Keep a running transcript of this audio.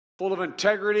full of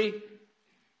integrity.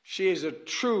 She is a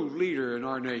true leader in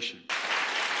our nation.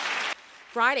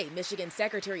 Friday, Michigan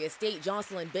Secretary of State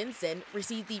Jocelyn Benson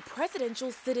received the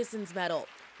Presidential Citizens Medal,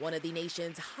 one of the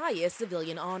nation's highest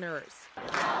civilian honors.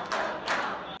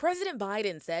 President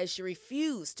Biden says she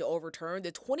refused to overturn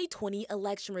the 2020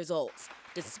 election results,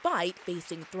 despite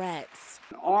facing threats.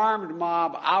 An armed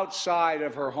mob outside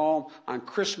of her home on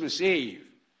Christmas Eve,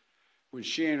 when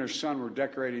she and her son were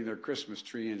decorating their Christmas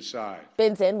tree inside.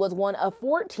 Benson was one of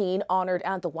 14 honored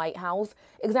at the White House,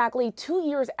 exactly 2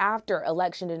 years after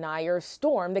election deniers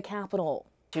stormed the Capitol.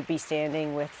 To be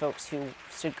standing with folks who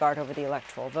stood guard over the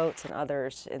electoral votes and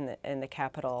others in the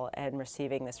Capitol and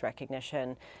receiving this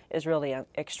recognition is really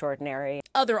extraordinary.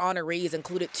 Other honorees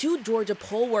included 2 Georgia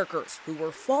poll workers who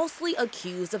were falsely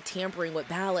accused of tampering with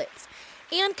ballots,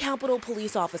 and Capitol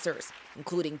police officers,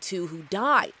 including 2 who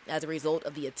died as a result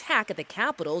of the attack at the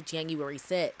Capitol January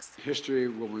 6th. History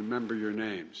will remember your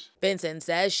names. Benson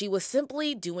says she was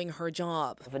simply doing her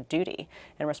job. Of a duty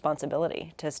and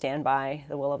responsibility to stand by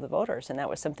the will of the voters, and that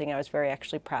was something I was very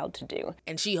actually proud to do.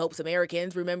 And she hopes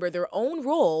Americans remember their own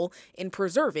role in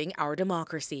preserving our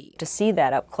democracy. To see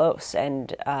that up close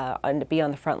and to be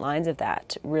on the front lines of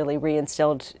that really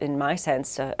reinstilled in my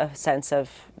sense a sense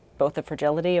of both the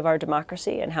fragility of our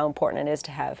democracy and how important it is to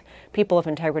have people of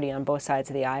integrity on both sides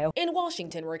of the aisle. In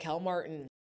Washington, Raquel Martin.